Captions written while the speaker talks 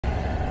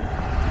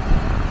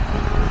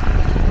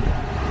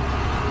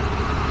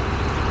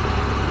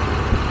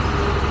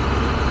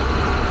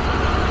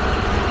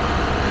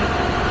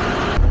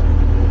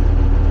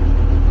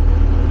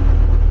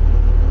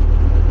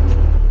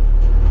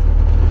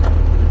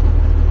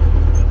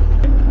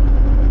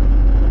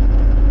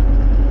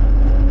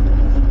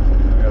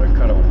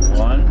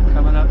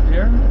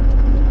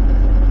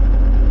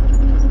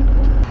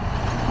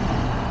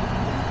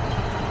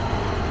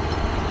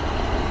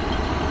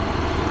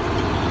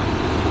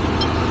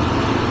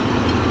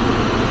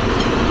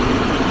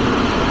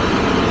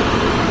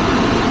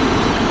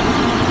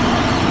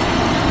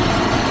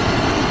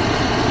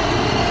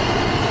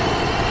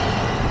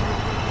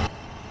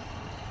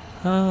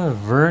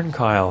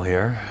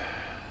here.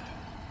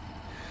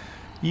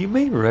 You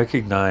may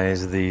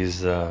recognize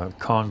these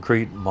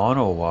concrete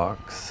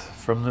monowalks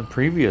from the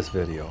previous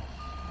video.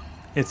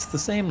 It's the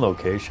same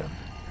location,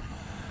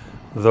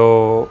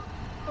 though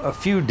a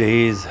few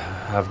days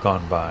have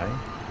gone by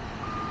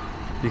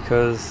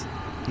because,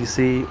 you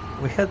see,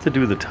 we had to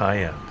do the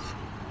tie-ins.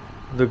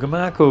 The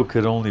Gamaco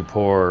could only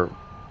pour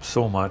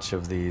so much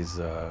of these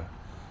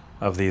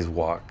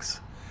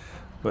walks,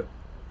 but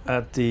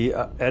at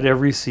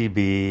every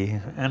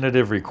CB and at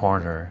every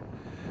corner,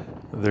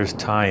 there's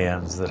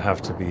tie-ins that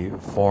have to be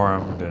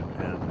formed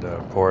and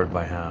poured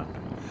by hand.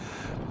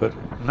 But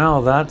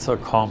now that's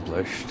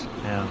accomplished,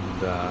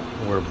 and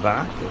we're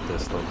back at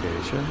this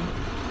location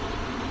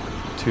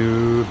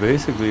to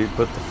basically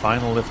put the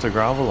final lift of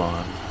gravel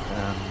on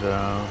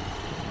and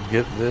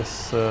get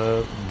this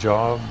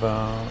job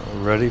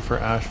ready for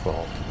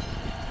asphalt.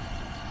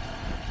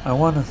 I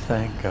want to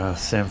thank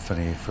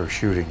Symphony for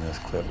shooting this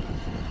clip.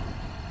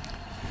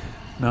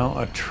 Now,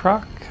 a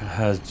truck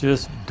has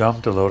just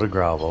dumped a load of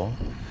gravel,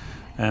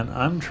 and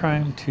I'm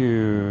trying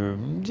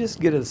to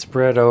just get it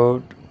spread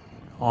out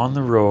on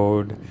the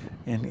road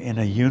in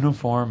a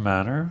uniform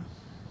manner.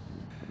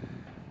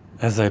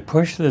 As I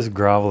push this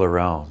gravel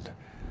around,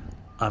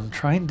 I'm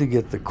trying to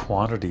get the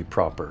quantity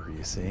proper,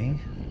 you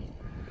see.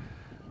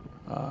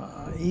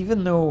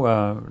 Even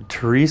though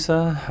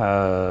Teresa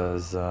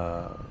has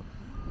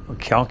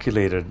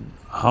calculated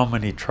how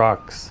many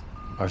trucks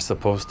are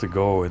supposed to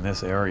go in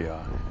this area,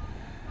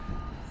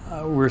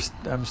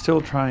 I'm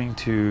still trying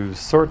to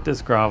sort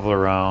this gravel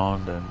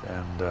around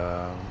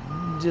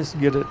and just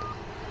get it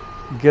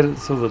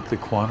so that the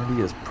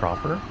quantity is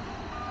proper.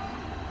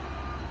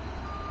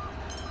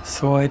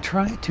 So I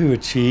try to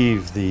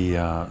achieve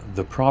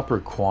the proper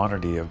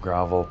quantity of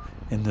gravel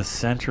in the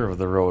center of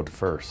the road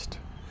first,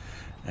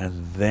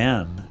 and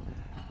then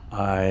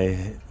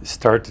I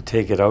start to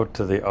take it out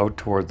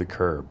toward the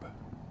curb.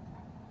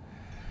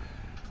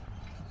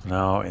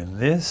 Now on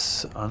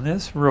this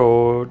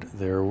road,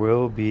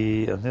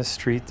 on this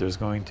street, there's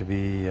going to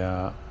be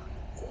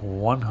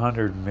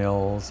 100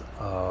 mils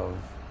of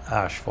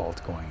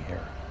asphalt going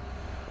here.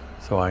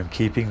 So I'm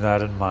keeping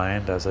that in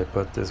mind as I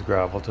put this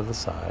gravel to the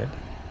side.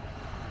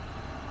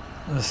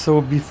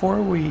 So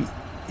before we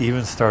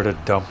even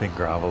started dumping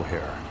gravel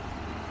here,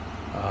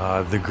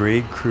 the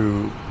grade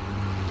crew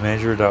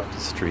measured up the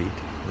street,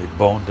 they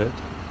boned it,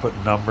 put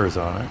numbers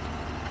on it,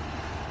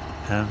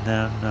 and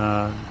then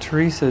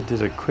Teresa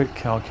did a quick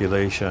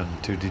calculation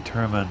to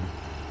determine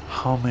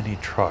how many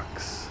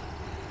trucks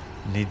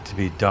need to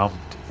be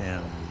dumped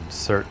in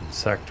certain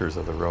sectors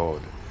of the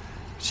road.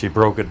 She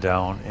broke it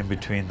down in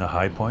between the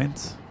high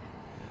points,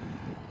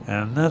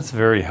 and that's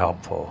very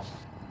helpful.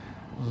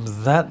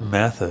 That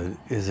method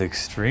is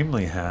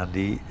extremely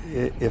handy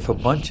if a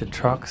bunch of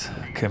trucks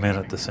come in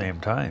at the same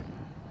time.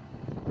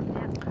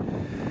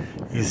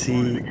 You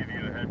see,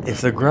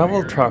 if the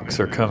gravel trucks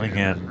are coming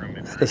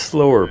in at a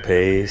slower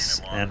pace,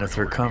 and if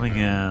they're coming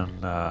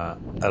in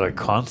at a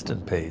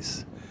constant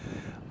pace,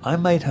 I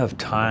might have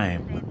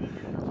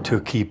time to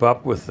keep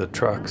up with the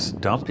trucks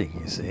dumping,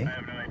 you see.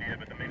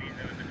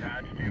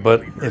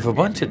 But if a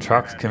bunch of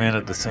trucks come in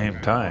at the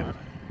same time,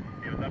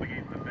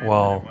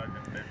 well,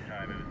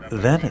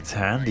 then it's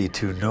handy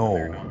to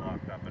know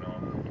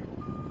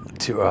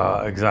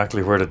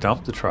exactly where to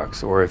dump the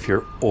trucks, or if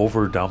you're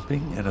over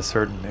dumping in a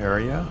certain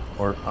area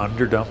or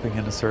under dumping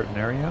in a certain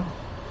area.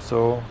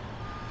 So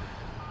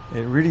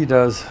it really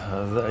does,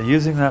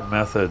 using that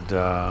method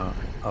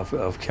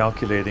of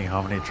calculating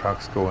how many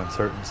trucks go in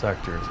certain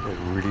sectors, it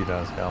really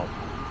does help.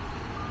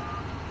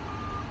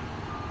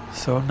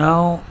 So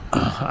now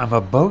I'm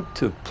about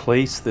to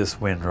place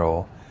this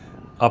windrow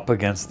up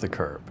against the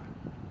curb.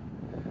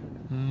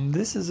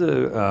 This is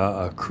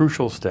a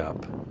crucial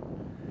step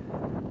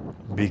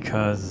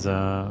because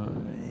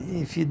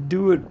if you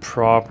do it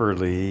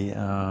properly,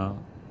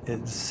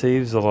 it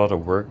saves a lot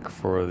of work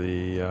for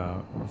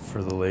the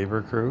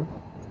labor crew.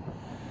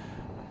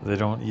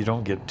 You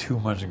don't get too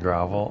much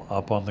gravel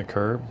up on the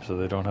curb, so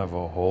they don't have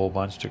a whole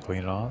bunch to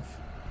clean off.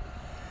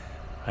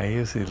 I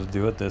usually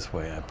do it this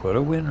way. I put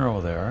a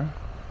windrow there,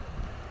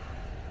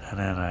 and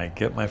then I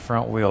get my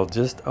front wheel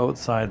just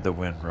outside the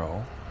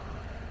windrow,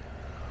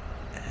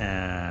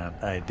 and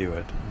I do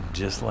it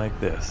just like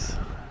this.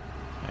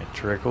 I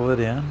trickle it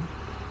in.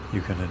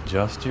 You can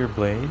adjust your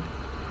blade,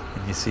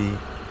 and you see,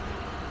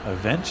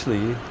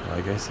 eventually,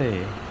 like I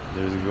say,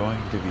 there's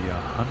going to be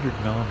 100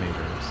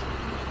 millimeters,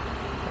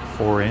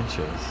 4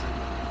 inches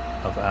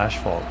of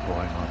asphalt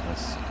going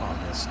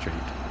on this street.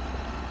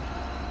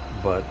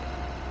 But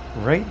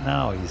right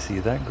now, you see,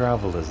 that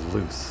gravel is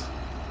loose.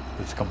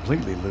 It's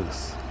completely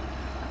loose.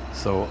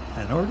 So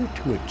in order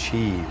to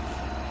achieve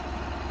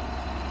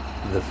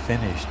the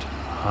finished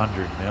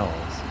 100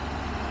 mils,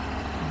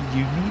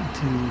 you need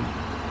to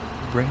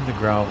bring the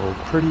gravel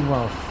pretty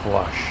well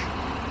flush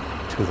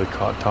to the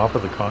top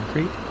of the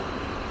concrete.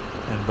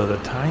 And by the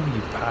time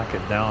you pack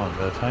it down,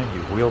 by the time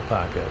you wheel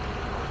pack it,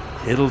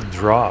 it'll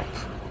drop,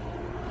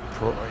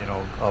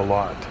 a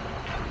lot.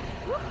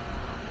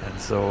 And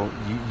so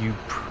you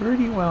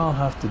pretty well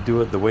have to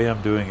do it the way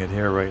I'm doing it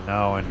here right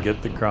now and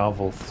get the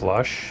gravel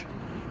flush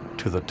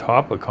to the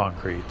top of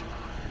concrete.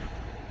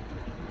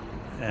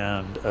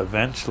 And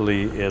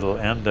eventually it'll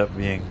end up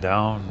being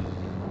down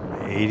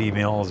 80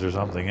 mils or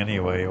something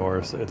anyway, or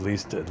at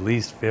least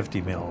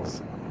 50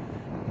 mils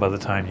by the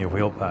time you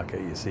wheel pack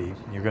it, you see.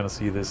 You're going to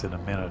see this in a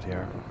minute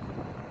here.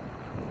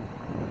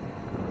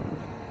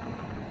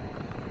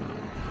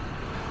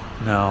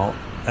 Now,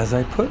 as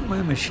I put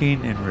my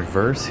machine in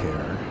reverse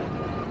here,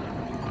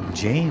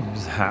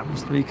 James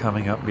happens to be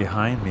coming up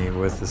behind me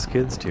with the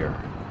skid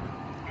steer.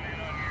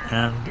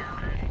 And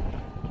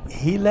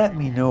he let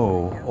me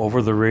know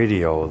over the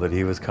radio that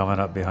he was coming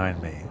up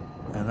behind me.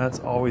 And that's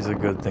always a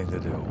good thing to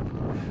do.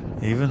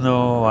 Even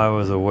though I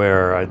was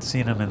aware, I'd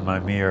seen him in my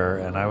mirror,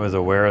 and I was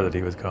aware that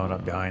he was coming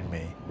up behind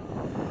me.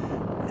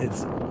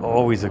 It's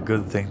always a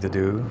good thing to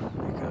do,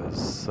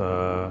 because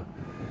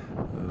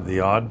the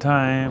odd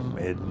time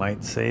it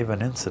might save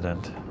an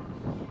incident.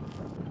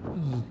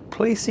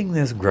 Placing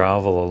this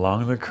gravel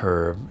along the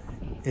curb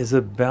is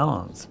a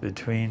balance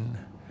between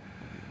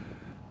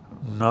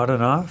not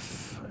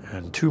enough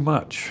and too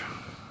much.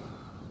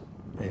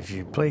 If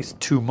you place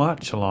too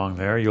much along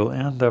there, you'll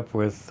end up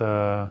with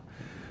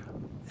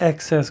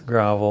excess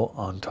gravel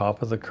on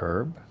top of the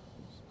curb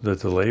that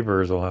the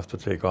laborers will have to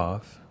take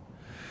off.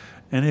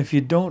 And if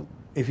you don't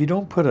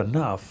put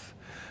enough,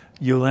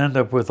 you'll end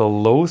up with a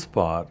low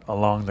spot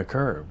along the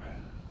curb.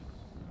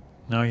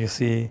 Now you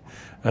see,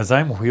 as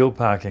I'm wheel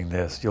packing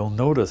this, you'll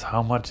notice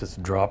how much it's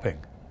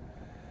dropping.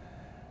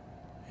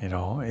 You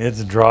know,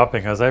 it's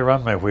dropping. As I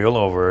run my wheel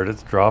over it,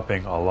 it's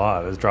dropping a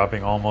lot. It's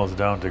dropping almost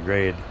down to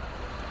grade.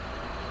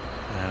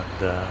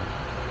 And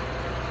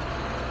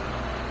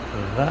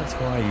that's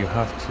why you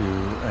have to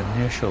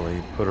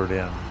initially put it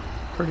in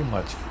pretty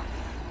much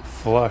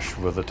flush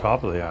with the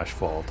top of the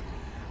asphalt.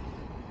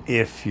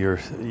 If you're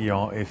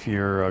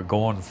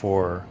going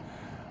for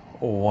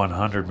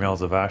 100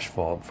 mils of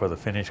asphalt for the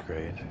finish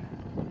grade.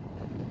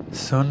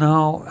 So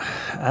now,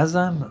 as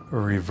I'm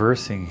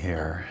reversing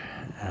here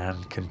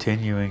and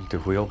continuing to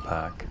wheel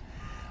pack,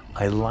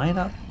 I line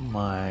up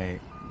my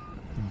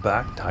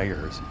back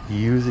tires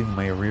using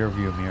my rear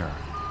view mirror.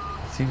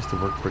 It seems to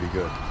work pretty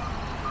good.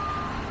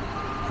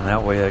 And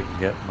that way I can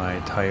get my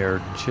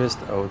tire just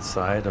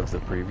outside of the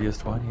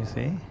previous one, you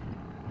see?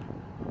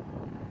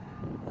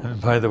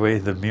 And by the way,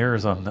 the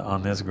mirrors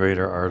on this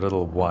grader are a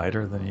little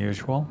wider than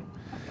usual.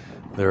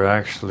 They're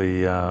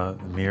actually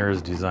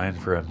mirrors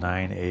designed for a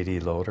 980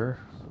 loader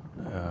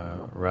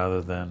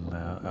rather than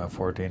a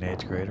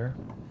 14H grader.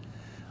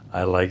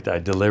 I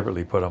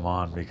deliberately put them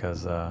on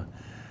because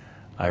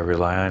I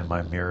rely on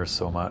my mirrors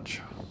so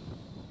much.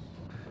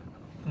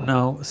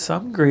 Now,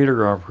 some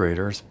grader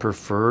operators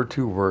prefer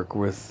to work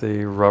with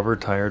a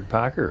rubber-tired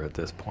packer at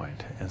this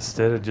point.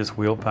 Instead of just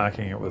wheel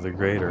packing it with a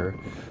grader,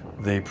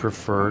 they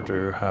prefer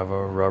to have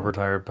a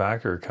rubber-tired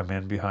packer come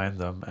in behind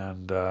them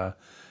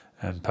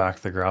and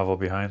pack the gravel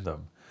behind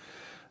them.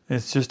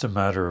 It's just a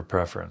matter of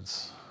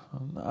preference.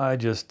 I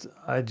just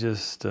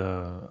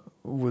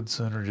would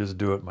sooner just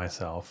do it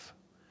myself.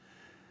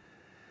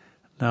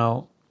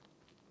 Now,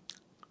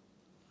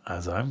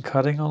 as I'm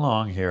cutting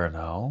along here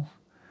now,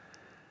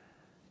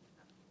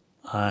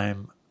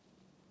 I'm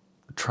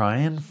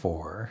trying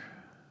for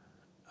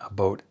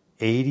about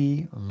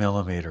 80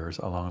 millimeters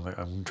along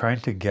the, I'm trying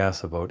to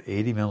guess about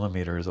 80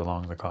 millimeters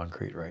along the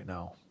concrete right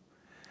now.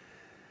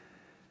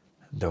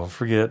 Don't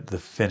forget, the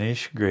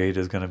finish grade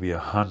is going to be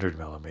 100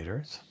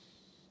 millimeters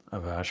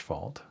of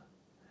asphalt.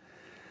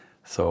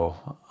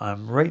 So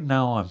right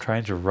now I'm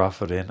trying to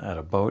rough it in at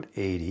about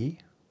 80.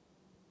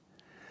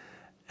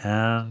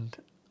 And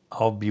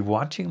I'll be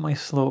watching my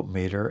slope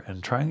meter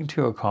and trying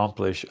to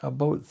accomplish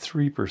about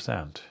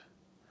 3%.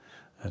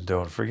 And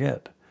don't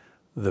forget,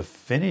 the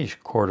finish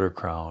quarter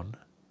crown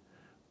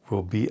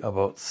will be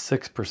about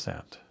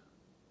 6%.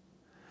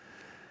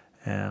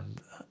 And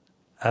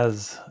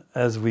as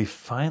we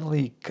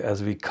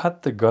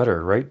cut the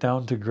gutter right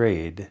down to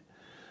grade,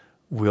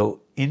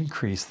 we'll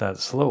increase that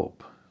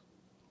slope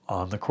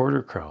on the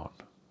quarter crown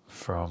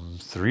from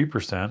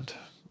 3%,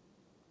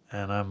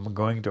 and I'm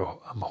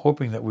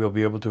hoping that we'll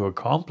be able to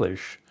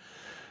accomplish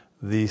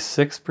the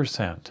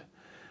 6%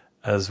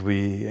 as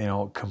we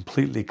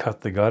completely cut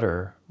the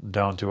gutter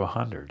down to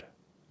 100.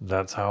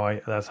 That's how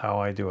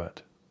I do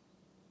it.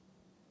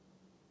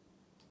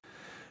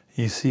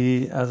 You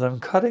see, as I'm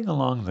cutting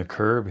along the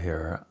curb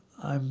here,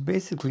 I'm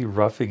basically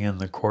roughing in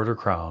the quarter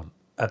crown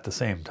at the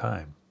same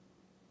time.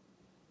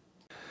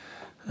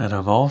 And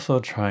I'm also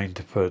trying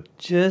to put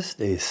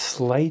just a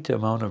slight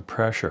amount of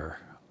pressure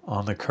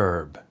on the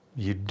curb.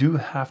 You do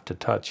have to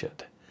touch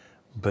it,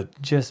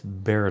 but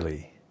just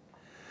barely.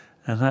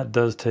 And that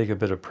does take a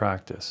bit of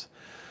practice.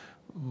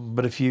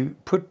 But if you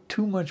put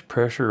too much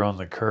pressure on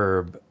the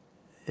curb,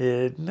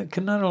 it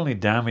can not only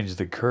damage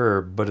the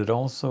curb, but it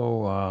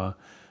also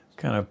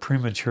kind of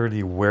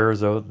prematurely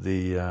wears out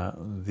the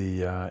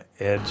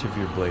edge of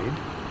your blade.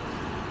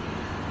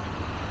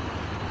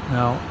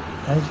 Now,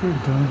 as you're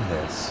doing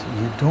this,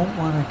 you don't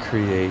want to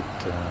create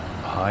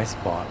high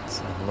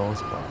spots and low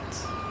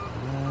spots.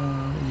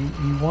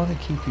 You want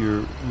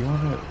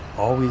to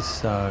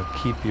always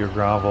keep your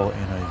gravel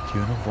in a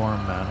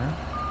uniform manner.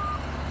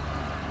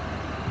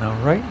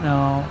 Now, right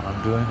now,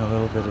 I'm doing a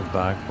little bit of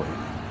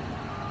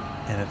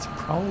backblading, and it's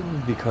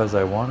probably because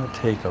I want to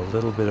take a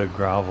little bit of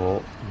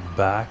gravel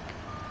back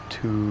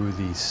to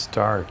the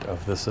start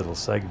of this little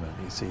segment.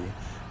 You see,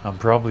 I'm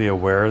probably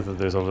aware that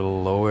there's a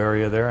little low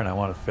area there, and I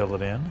want to fill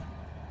it in.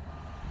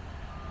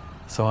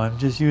 So I'm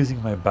just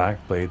using my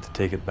back blade to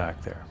take it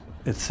back there.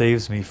 It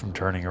saves me from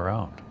turning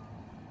around.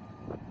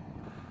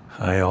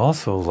 I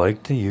also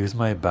like to use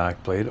my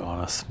back blade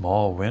on a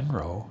small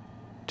windrow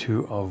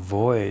to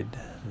avoid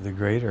the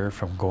grader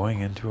from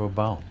going into a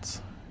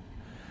bounce.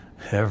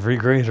 Every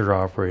grader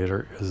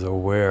operator is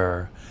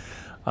aware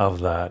of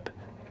that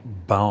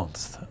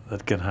bounce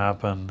that can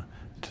happen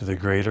to the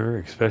grader,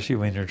 especially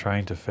when you're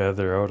trying to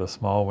feather out a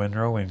small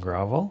windrow in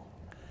gravel.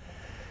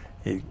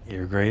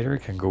 Your grader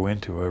can go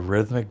into a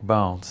rhythmic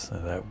bounce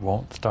and that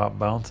won't stop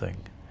bouncing,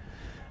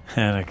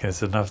 and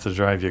it's enough to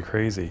drive you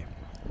crazy.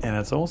 And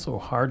it's also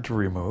hard to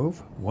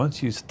remove.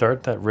 Once you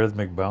start that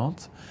rhythmic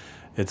bounce,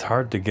 it's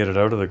hard to get it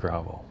out of the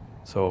gravel.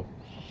 So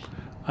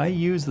I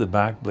use the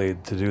back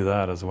blade to do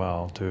that as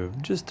well,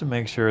 just to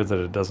make sure that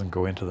it doesn't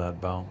go into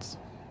that bounce.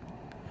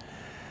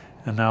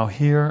 And now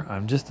here,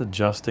 I'm just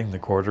adjusting the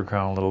quarter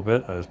crown a little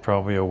bit. I was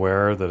probably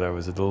aware that I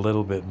was a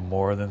little bit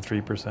more than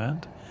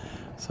 3%.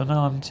 So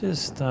now I'm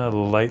just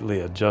lightly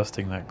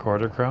adjusting that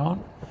quarter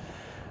crown.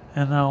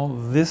 And now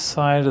this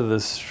side of the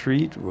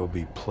street will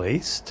be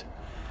placed.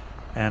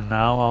 And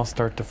now I'll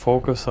start to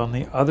focus on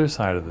the other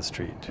side of the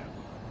street.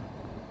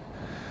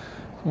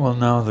 Well,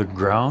 now the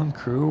ground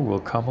crew will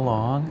come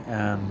along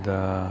and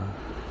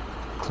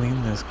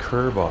clean this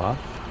curb off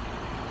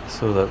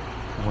so that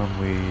when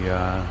we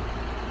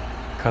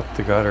cut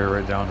the gutter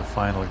right down to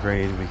final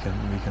grade, we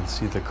can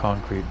see the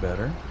concrete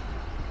better.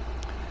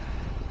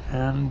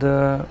 And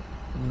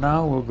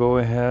now we'll go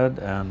ahead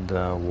and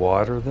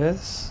water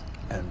this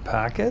and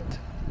pack it.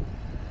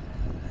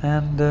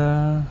 And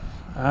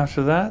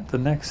after that, the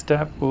next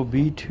step will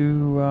be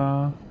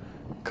to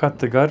cut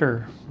the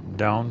gutter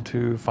down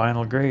to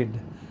final grade,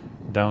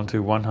 down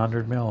to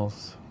 100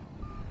 mils.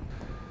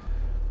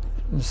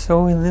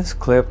 So in this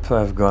clip,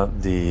 I've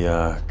got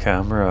the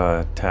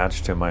camera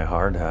attached to my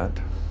hard hat,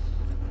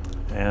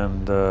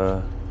 and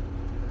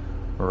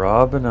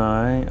Rob and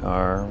I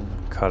are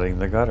cutting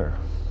the gutter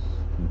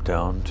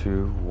down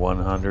to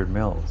 100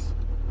 mils.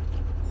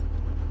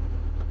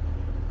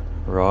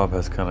 Rob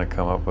has kind of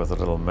come up with a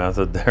little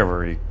method there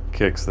where he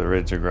kicks the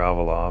ridge of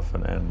gravel off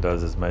and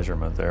does his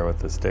measurement there with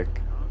the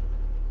stick.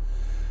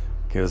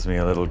 Gives me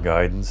a little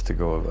guidance to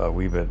go a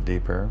wee bit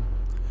deeper.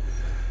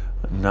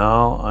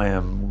 Now I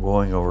am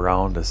going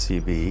around a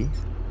CB,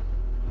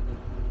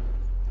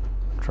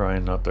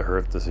 trying not to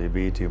hurt the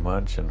CB too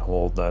much and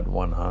hold that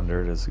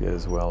 100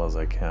 as well as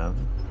I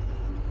can.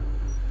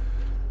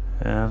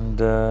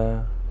 And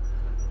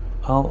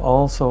I'll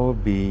also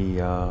be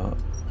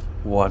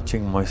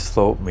watching my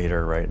slope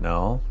meter right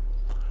now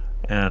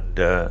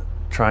and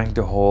trying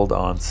to hold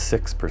on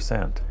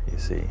 6%, you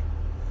see.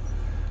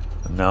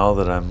 Now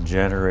that I'm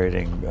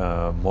generating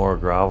more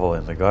gravel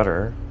in the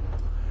gutter,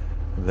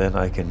 then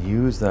I can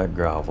use that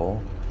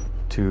gravel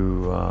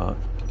to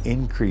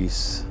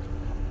increase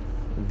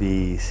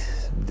the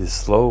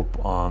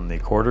slope on the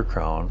quarter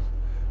crown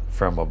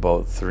from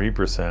about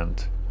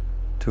 3%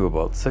 to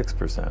about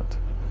 6%.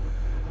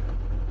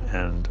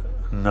 And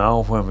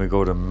now when we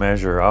go to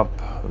measure up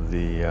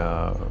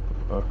the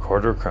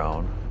quarter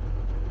crown,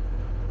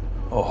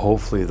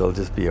 hopefully there'll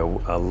just be a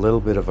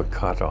little bit of a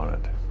cut on it.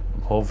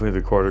 Hopefully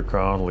the quarter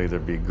crown will either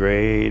be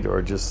grade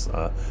or just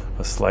a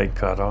slight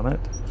cut on it.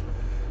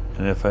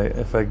 And if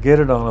I get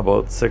it on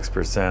about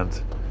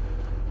 6%,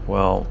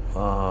 well,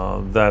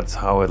 that's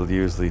how it'll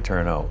usually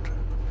turn out.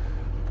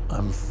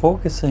 I'm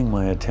focusing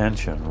my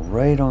attention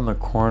right on the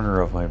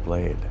corner of my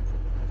blade,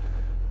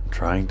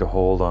 trying to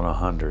hold on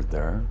 100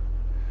 there.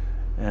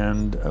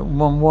 And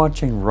I'm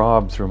watching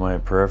Rob through my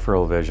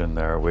peripheral vision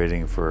there,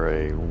 waiting for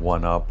a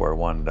 1 up or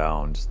 1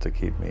 down just to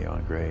keep me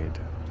on grade.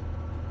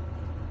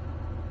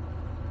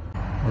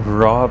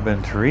 Rob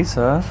and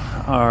Teresa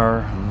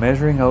are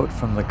measuring out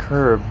from the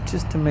curb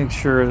just to make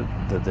sure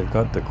that they've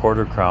got the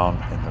quarter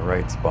crown in the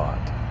right spot.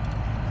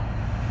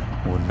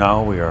 Well,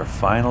 now we are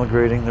final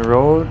grading the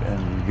road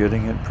and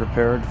getting it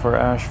prepared for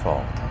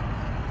asphalt.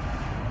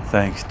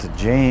 Thanks to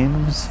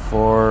James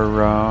for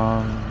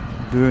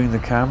doing the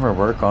camera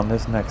work on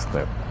this next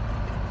clip.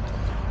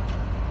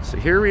 So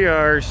here we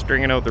are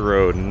stringing out the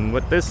road, and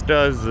what this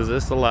does is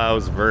this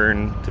allows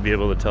Vern to be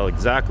able to tell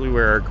exactly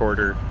where our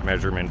quarter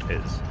measurement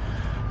is.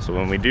 So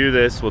when we do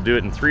this, we'll do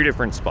it in 3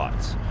 different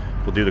spots.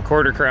 We'll do the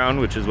quarter crown,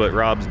 which is what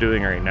Rob's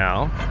doing right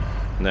now,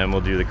 and then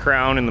we'll do the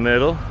crown in the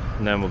middle,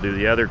 and then we'll do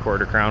the other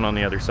quarter crown on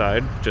the other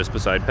side, just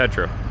beside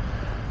Petra.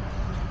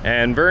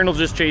 And Vern will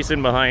just chase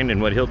in behind,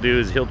 and what he'll do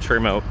is he'll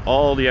trim out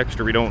all the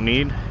extra we don't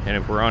need, and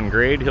if we're on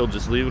grade, he'll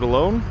just leave it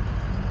alone.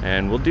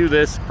 And we'll do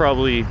this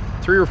probably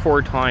 3 or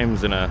 4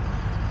 times in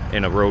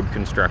a road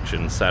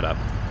construction setup.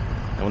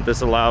 And what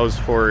this allows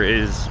for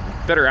is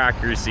better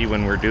accuracy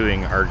when we're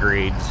doing our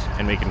grades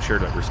and making sure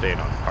that we're staying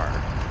on par.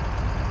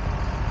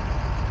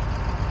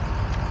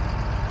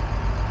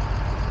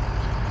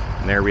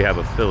 And there we have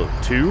a fill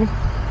of 2.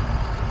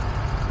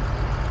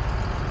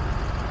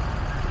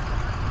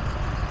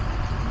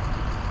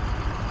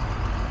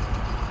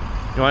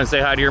 You want to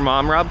say hi to your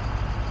mom, Rob?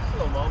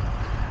 Hello, Mom.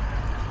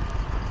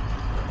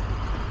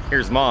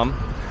 Here's Mom.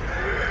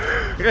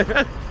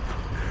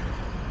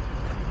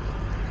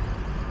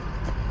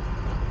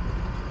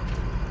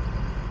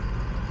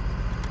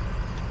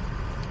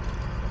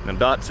 The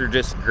dots are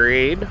just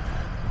grade.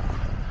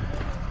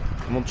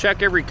 And we'll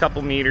check every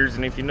couple meters,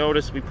 and if you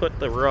notice, we put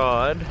the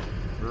rod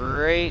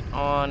right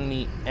on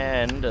the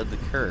end of the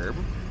curb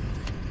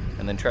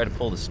and then try to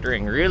pull the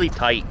string really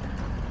tight.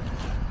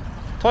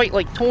 Tight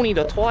like Tony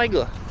the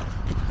Tiger.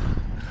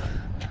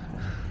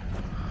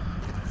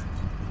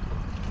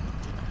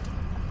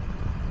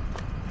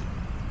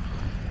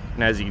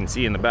 And as you can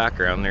see in the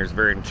background, there's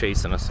Vern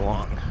chasing us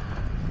along.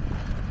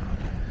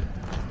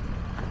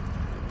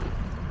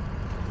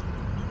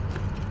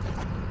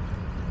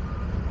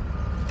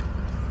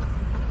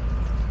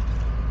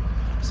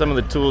 Some of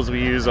the tools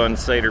we use on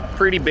site are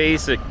pretty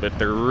basic, but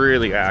they're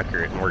really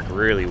accurate and work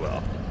really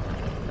well.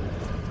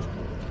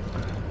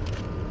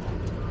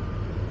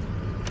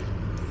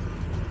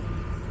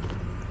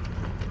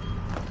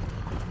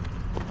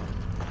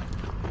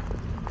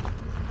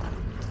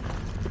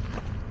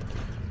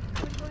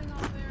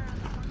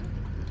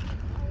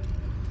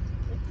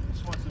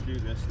 Just wants to do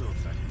this little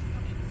section.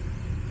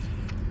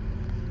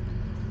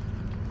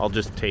 I'll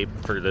just tape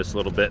for this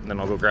little bit and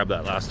then I'll go grab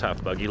that last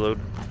half buggy load.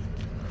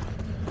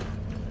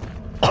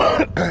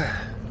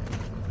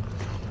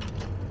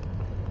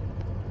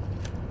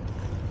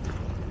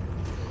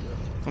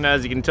 And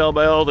as you can tell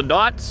by all the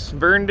dots,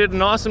 Vern did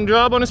an awesome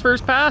job on his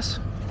first pass.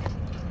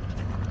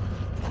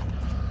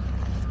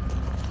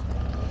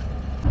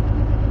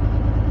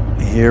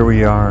 Here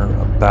we are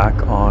back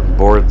on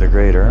board the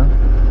grader.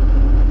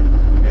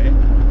 Okay.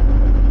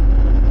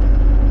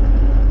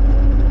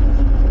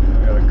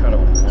 We got a cut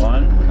of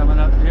 1 coming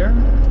up here.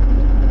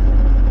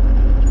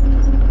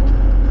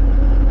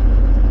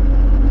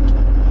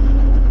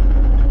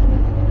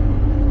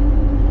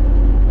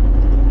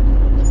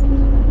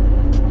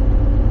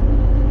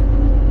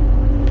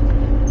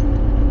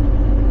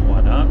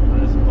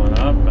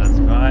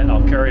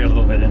 Carry a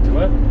little bit into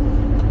it.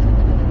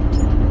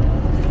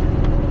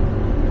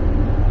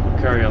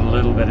 Carry a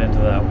little bit into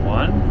that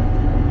 1.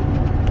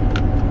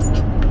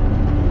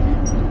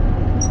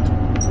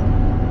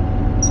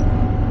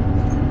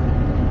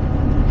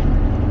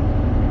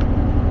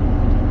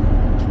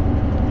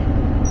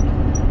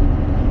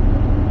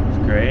 That's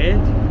great.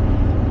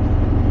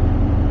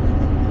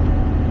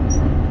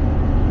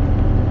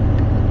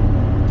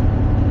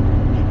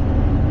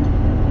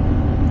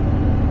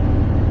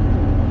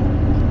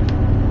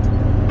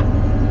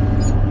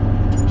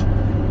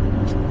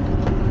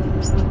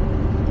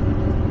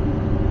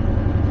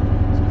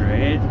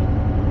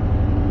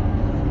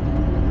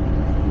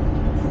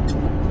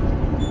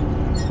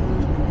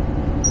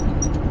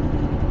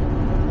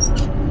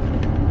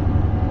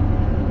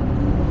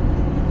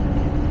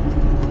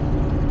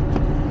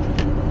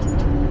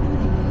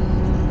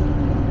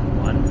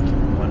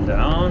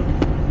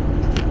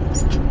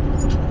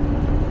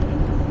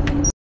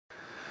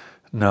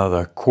 Now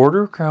the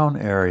quarter crown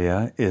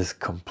area is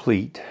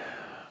complete,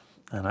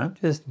 and I'm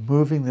just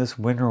moving this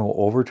windrow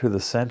over to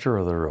the center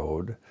of the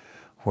road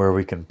where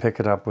we can pick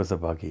it up with a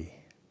buggy.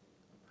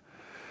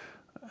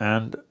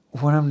 And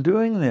when I'm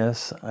doing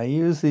this, I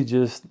usually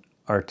just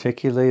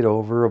articulate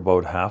over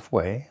about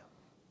halfway,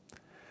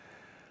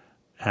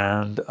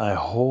 and I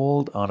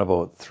hold on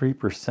about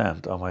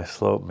 3% on my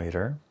slope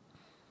meter.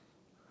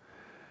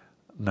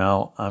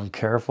 Now I'm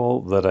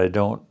careful that I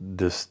don't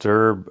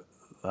disturb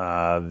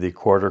the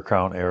quarter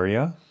crown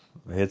area.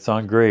 It's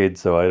on grade,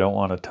 so I don't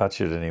want to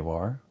touch it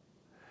anymore.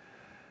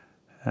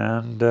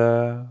 And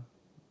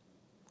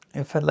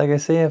like I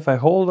say, if I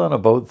hold on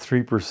about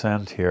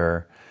 3%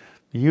 here,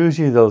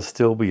 usually there'll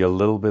still be a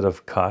little bit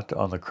of cut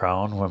on the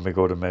crown when we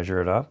go to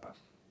measure it up.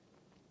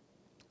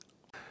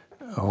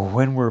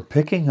 When we're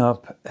picking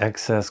up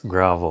excess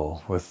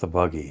gravel with the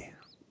buggy,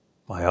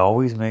 I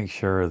always make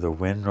sure the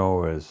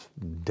windrow is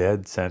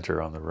dead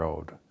center on the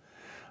road.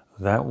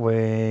 That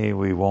way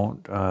we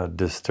won't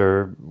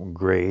disturb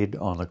grade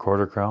on the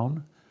quarter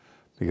crown,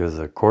 because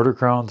the quarter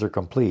crowns are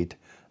complete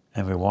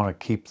and we want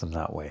to keep them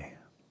that way.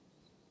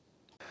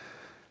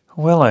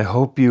 Well, I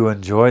hope you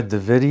enjoyed the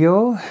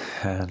video,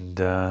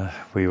 and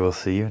we will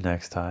see you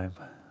next time.